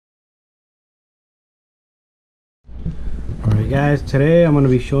Guys, today I'm going to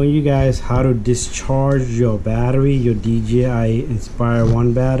be showing you guys how to discharge your battery, your DJI Inspire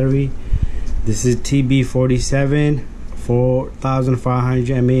 1 battery. This is TB47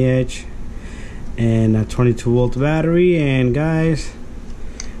 4500 mAh and a 22 volt battery. And guys,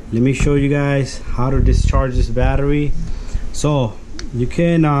 let me show you guys how to discharge this battery. So you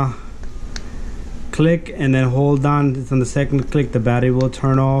can click and then hold on. It's on the second click, the battery will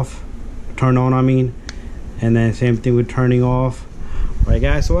turn on, and then same thing with turning off. Alright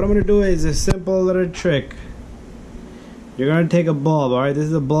guys, so what I'm gonna do is a simple little trick. You're gonna take a bulb. Alright, this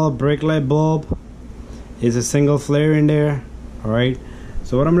is a bulb, brake light bulb. It's a single flare in there. Alright,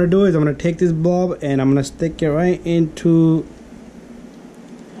 so what I'm gonna do is I'm gonna take this bulb and I'm gonna stick it right into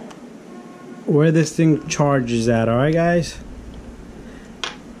where this thing charges at. Alright guys,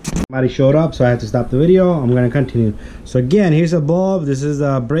 somebody showed up, so I had to stop the video. I'm gonna continue. So again, here's a bulb. This is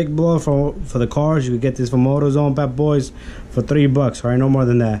a brake bulb for the cars. You can get this from AutoZone, Pep Boys, for $3. All right, no more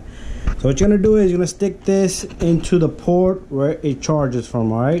than that. So what you're gonna do is you're gonna stick this into the port where it charges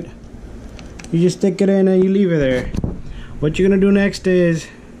from. All right, you just stick it in and you leave it there. What you're gonna do next is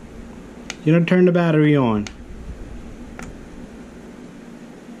you're gonna turn the battery on.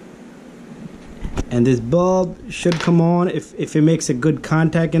 And this bulb should come on if it makes a good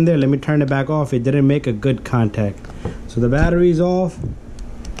contact in there. Let me turn it back off. It didn't make a good contact. So the battery's off.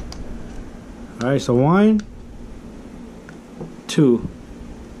 All right, so 1, 2.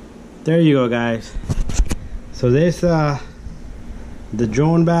 There you go, guys. So this the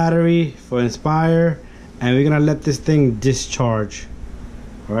drone battery for Inspire, and we're gonna let this thing discharge.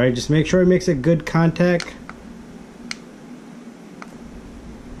 All right, just make sure it makes a good contact.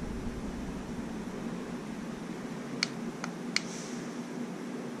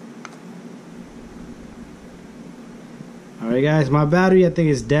 Alright guys, my battery I think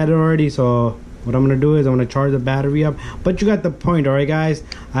is dead already, so what I'm gonna do is I'm gonna charge the battery up. But you got the point. Alright guys,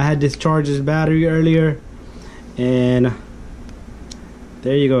 I had discharged this battery earlier, and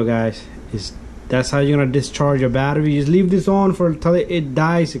there you go guys. That's how you're gonna discharge your battery. Just leave this on for until it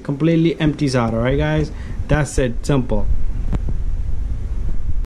dies, it completely empties out. Alright guys, that's it, simple.